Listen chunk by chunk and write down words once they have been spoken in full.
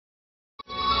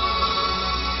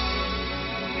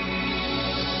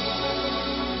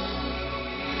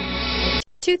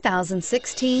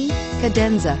2016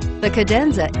 Cadenza. The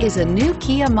Cadenza is a new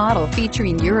Kia model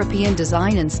featuring European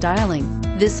design and styling.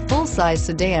 This full-size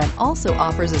sedan also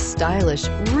offers a stylish,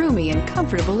 roomy, and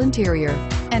comfortable interior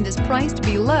and is priced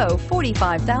below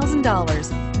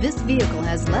 $45,000. This vehicle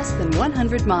has less than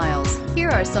 100 miles.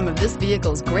 Here are some of this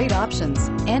vehicle's great options: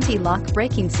 anti-lock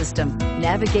braking system,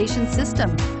 navigation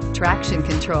system, traction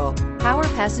control, power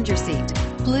passenger seat,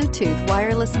 Bluetooth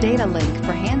wireless data link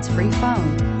for hands-free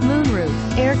phone,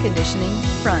 moonroof, air conditioning,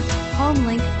 front, home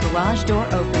link garage door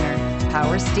opener,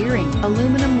 power steering,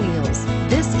 aluminum wheels.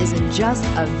 This isn't just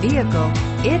a vehicle,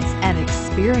 it's an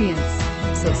experience.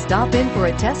 So stop in for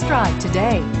a test drive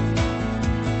today.